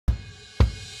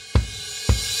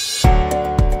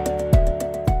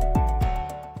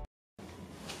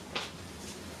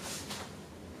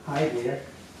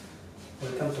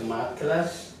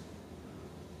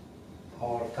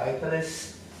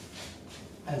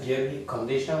algebraic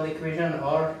conditional equation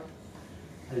or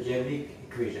algebraic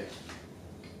equation.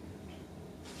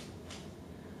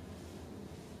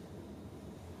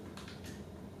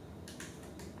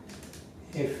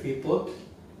 If we put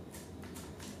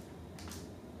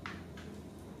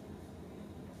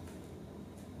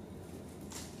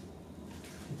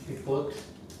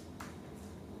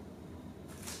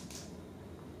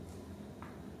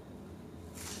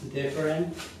different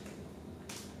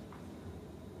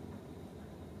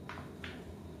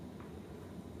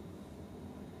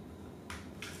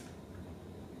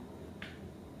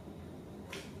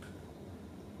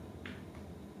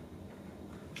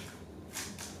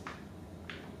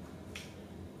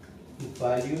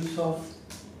values of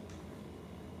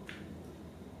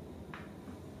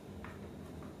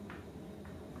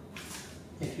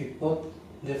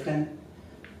different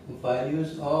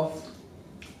values of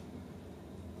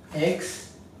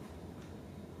x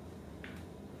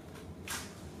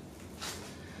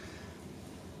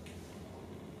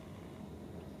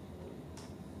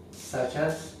such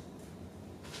as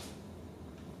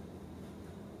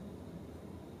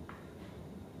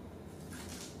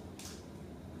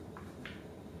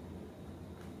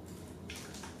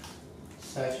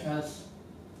such as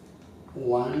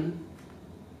 1,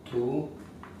 2,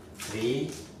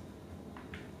 3.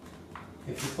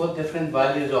 If you put different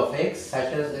values of x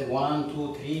such as 1,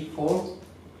 2, 3, 4,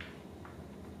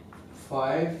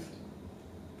 5,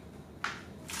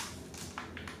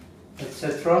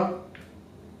 etc.,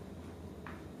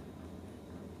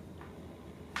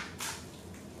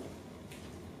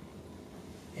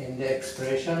 in the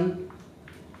expression,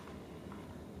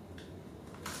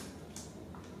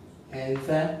 and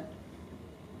the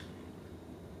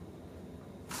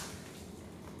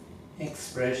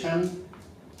expression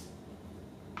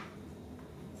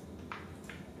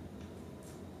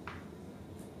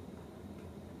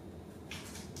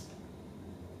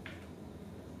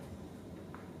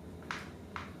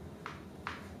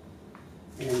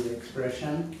and the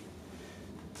expression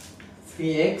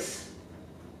 3x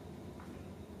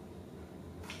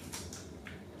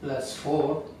plus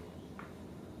 4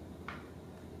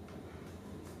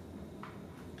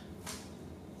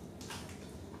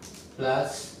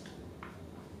 plus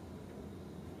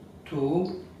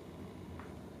 2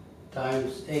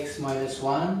 times x minus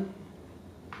 1,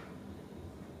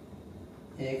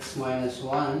 x minus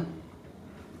 1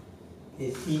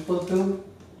 is equal to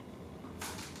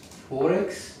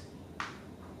 4x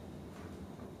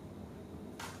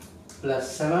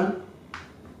plus 7,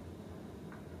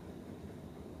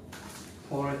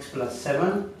 4x plus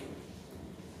 7.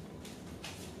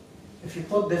 If you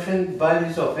put different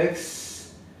values of x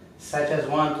such as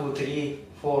 1, 2, 3,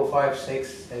 4, 5,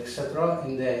 6, etc.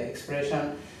 in the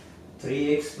expression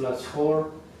 3x plus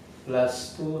 4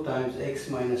 plus 2 times x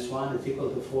minus 1 is equal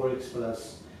to 4x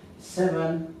plus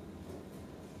 7,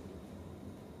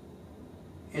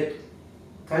 it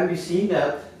can be seen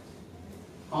that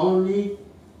only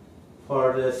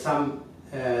for the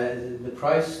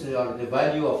price or the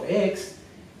value of x,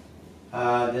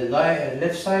 the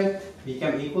left side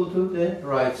become equal to the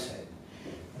right side.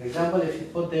 For example, if you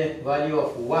put the value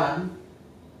of 1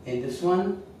 in this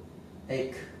one,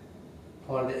 like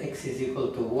for the x is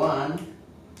equal to 1,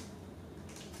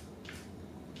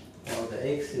 or the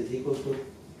x is equal to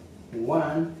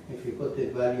 1, if you put the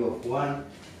value of 1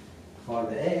 for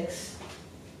the x,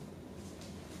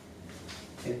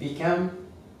 it become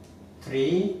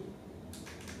 3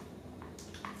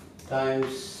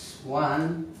 times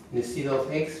 1, instead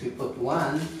of x we put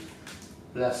 1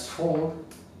 plus 4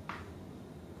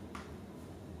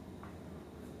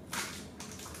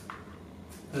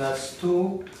 plus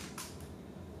 2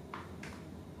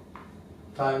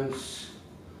 times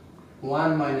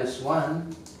 1 minus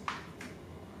 1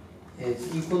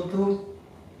 is equal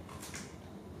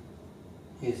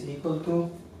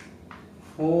to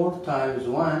 4 times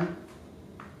 1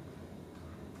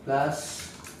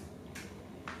 plus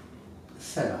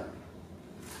 7.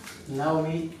 Now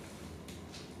we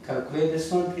calculate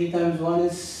this one. 3 times 1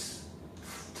 is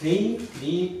 3,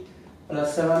 3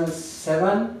 plus 7 is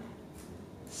 7,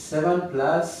 7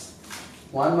 plus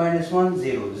 1 minus 1,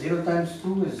 0, 0 times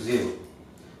 2 is 0,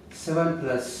 7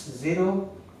 plus 0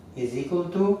 is equal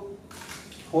to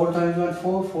 4 times 1,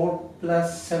 4, 4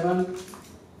 plus 7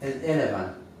 is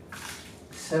 11,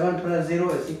 7 plus 0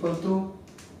 is equal to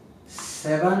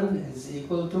 7 is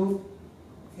equal to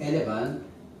 11.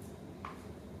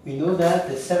 We know that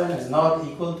the 7 is not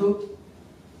equal to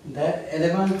that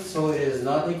 11, so it is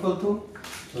not equal to,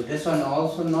 so this one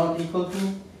also not equal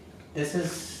to, this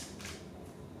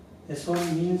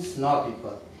one means not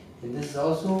equal, and this is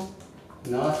also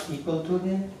not equal to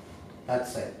the that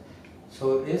side.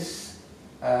 So this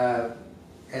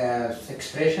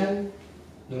expression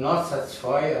do not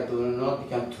satisfy or do not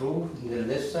become true in the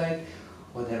left side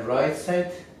or the right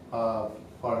side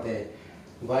for the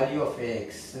value of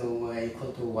x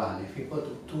equal to 1. If we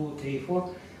put 2, 3,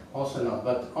 4, also not,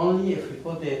 but only if we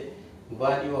put the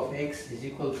value of x is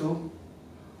equal to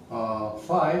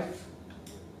 5,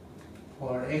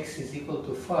 for x is equal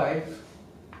to 5,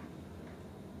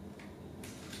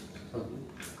 so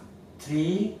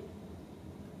 3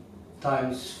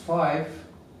 times 5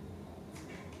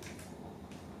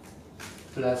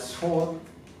 plus 4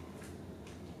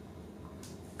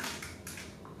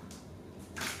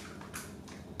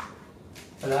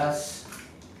 plus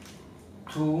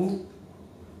 2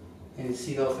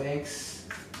 instead of x,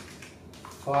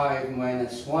 5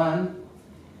 minus 1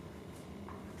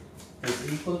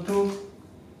 is equal to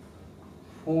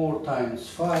 4 times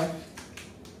 5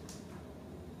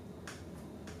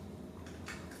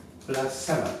 plus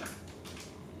 7.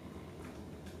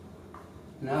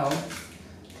 Now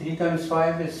 3 times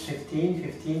 5 is 15,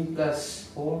 15 plus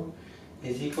 4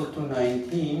 is equal to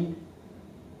 19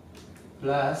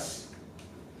 plus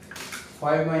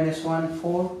 5 minus 1,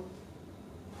 4,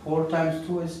 4 times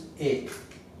 2 is 8.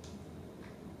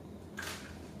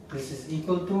 This is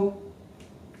equal to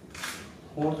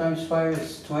 4 times 5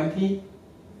 is 20,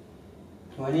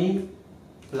 20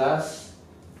 plus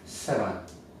 7.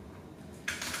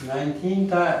 19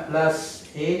 plus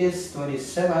 8 is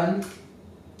 27.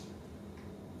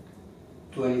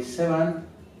 27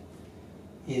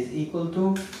 is equal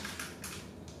to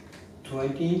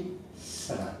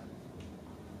 27.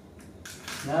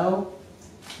 Now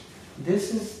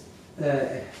this is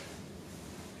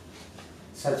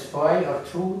satisfy or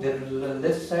true, the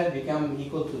left side become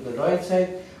equal to the right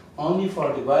side only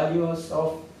for the values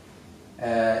of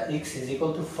x is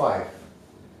equal to 5.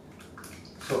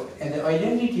 So, and the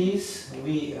identities,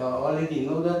 we already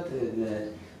know that in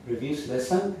the previous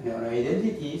lesson, our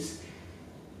identities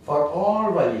for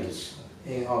all values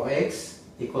of x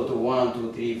equal to 1,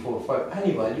 2, 3, 4, 5,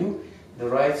 any value, the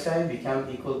right side become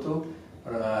equal to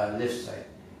left side.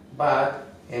 But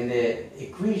in the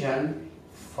equation,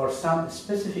 for some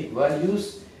specific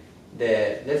values,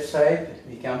 the left side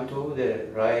become to the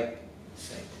right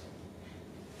side.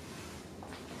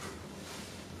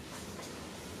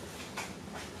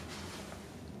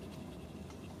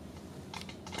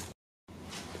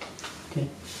 Okay.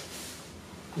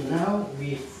 Now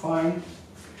we find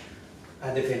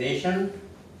a definition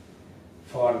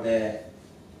for the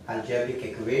algebraic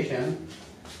equation.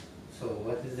 So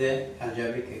what is the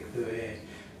algebraic equation?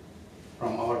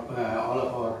 From our all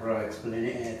of our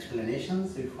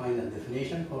explanations, we find a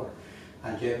definition for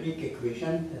algebraic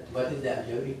equation. What is the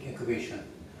algebraic equation?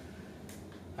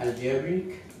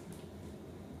 Algebraic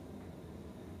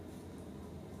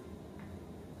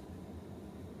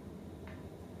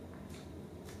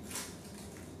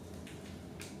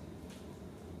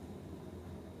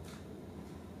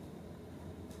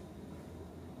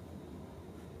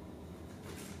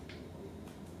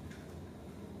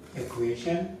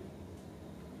equation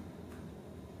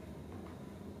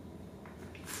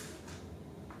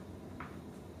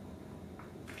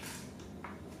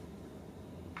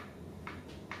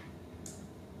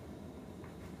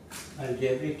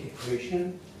algebraic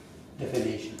equation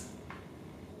definition,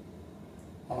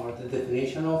 or the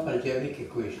definition of algebraic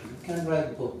equation. You can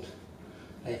write both,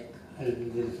 like the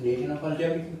definition of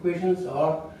algebraic equations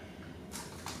or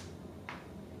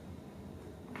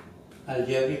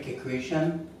algebraic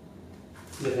equation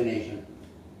definition.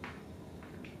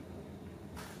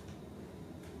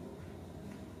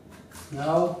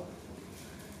 Now,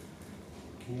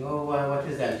 you know what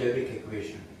is the algebraic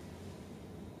equation.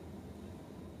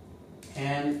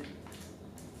 And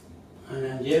an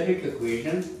algebraic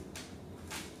equation,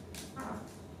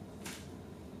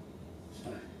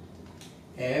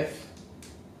 f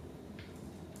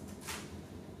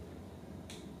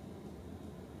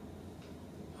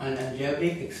an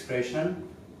algebraic expression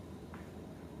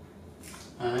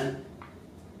and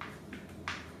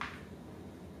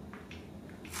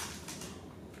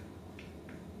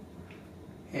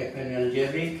if an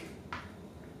algebraic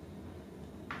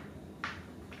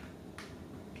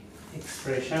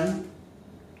expression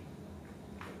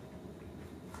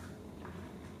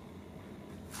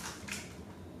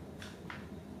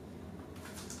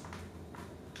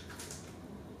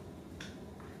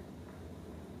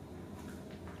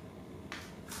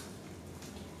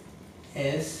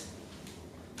is,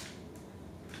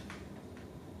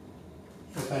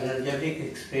 if an algebraic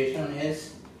expression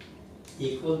is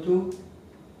equal to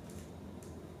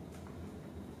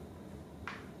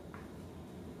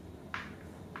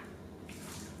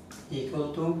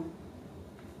equal to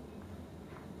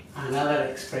another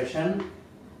expression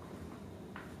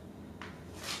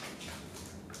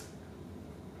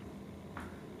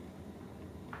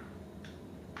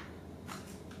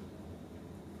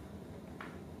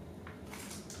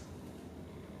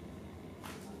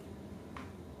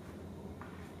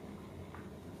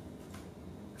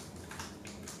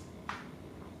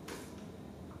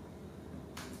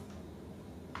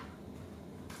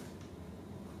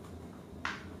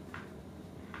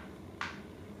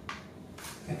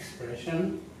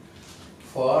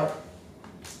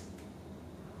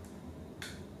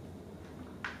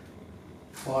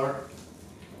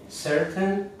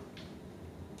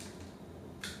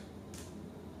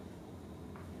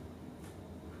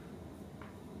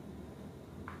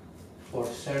for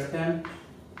certain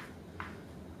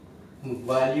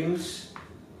values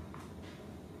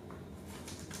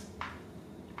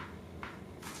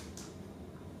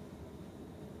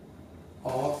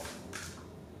of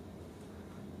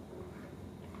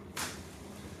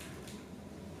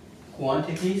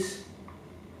quantities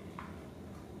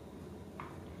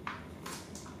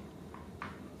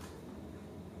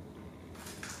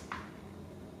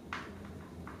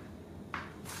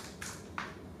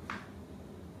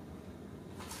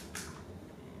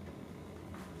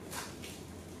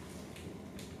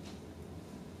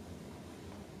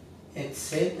it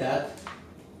said that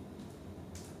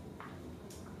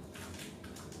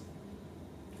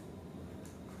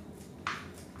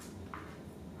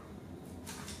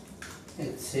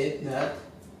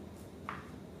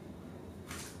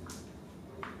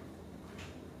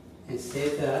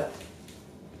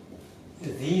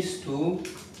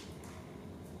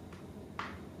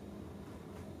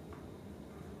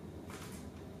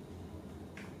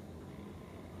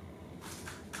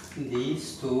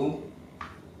these two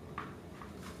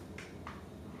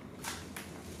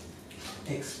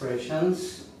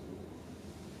expressions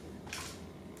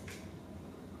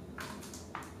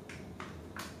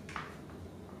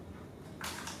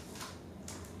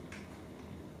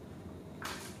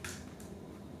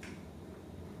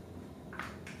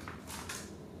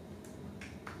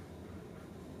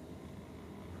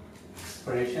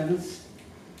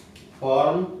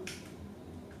form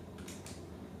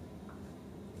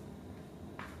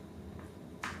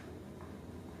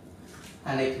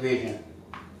an equation.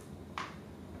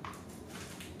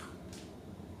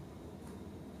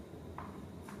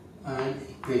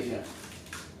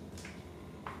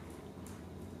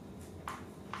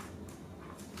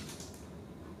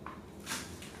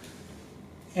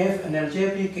 If an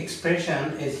algebraic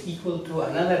expression is equal to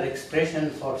another expression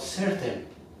for certain,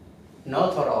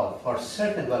 not for all, for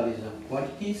certain values of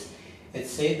quantities, it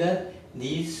says that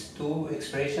these two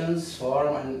expressions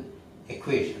form an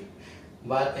equation.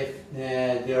 But if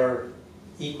they are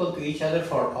equal to each other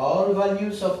for all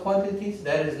values of quantities,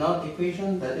 that is not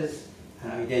equation, that is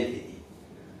an identity.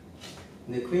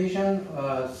 The equation,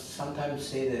 sometimes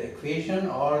say the equation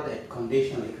or the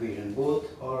conditional equation, both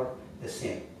are the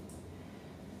same.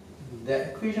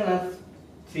 The equation of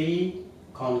the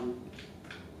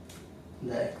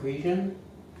equation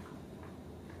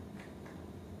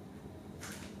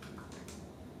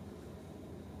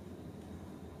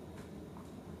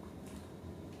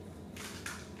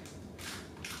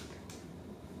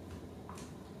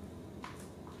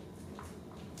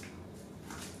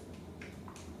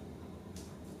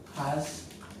has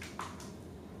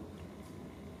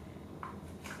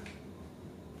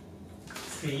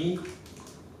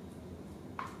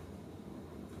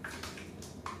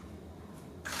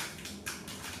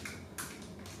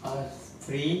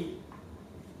three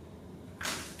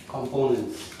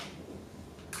components.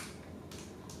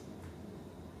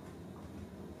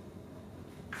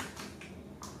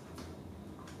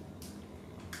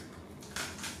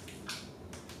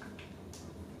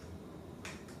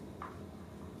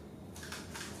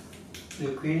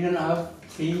 The equation of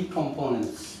three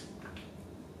components.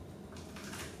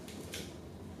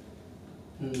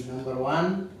 Number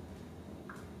one,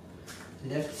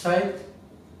 left side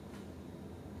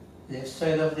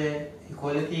of the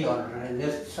equality or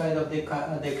left side of the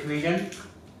equation.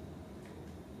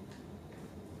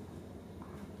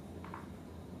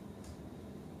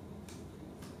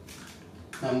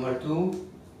 Number two,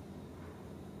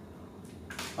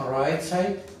 right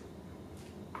side.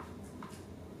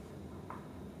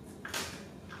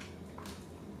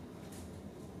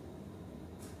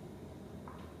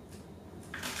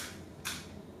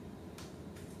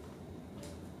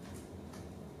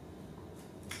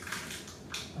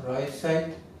 Right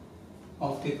side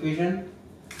of the equation,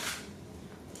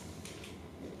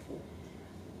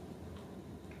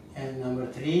 and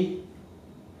number three,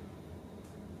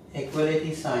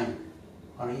 equality sign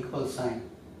or equal sign.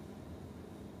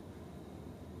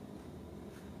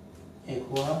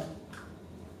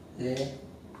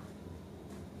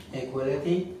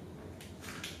 Equality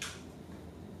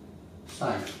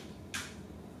sign.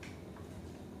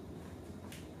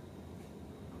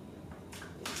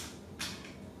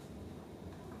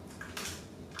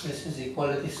 This is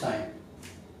equality sign.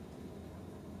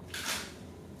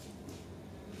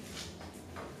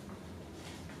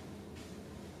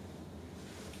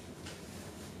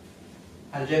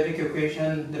 Algebraic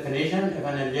equation definition: if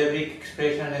an algebraic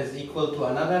expression is equal to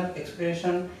another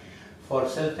expression for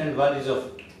certain values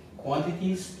of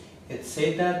quantities, it's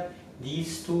said that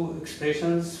these two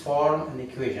expressions form an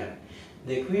equation.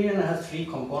 The equation has three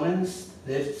components: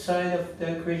 left side of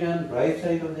the equation, right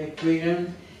side of the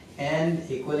equation, and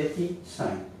equality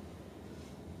sign.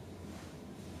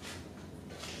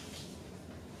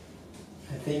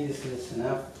 I think this is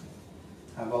enough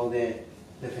about the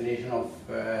definition of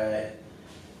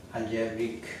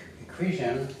algebraic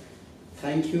equation.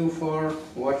 Thank you for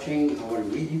watching our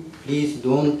video. Please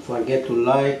don't forget to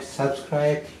like,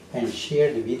 subscribe, and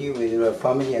share the video with your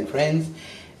family and friends.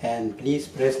 And please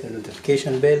press the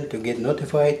notification bell to get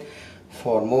notified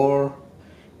for more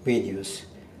videos.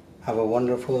 Have a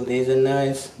wonderful day and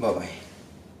nights. Bye bye.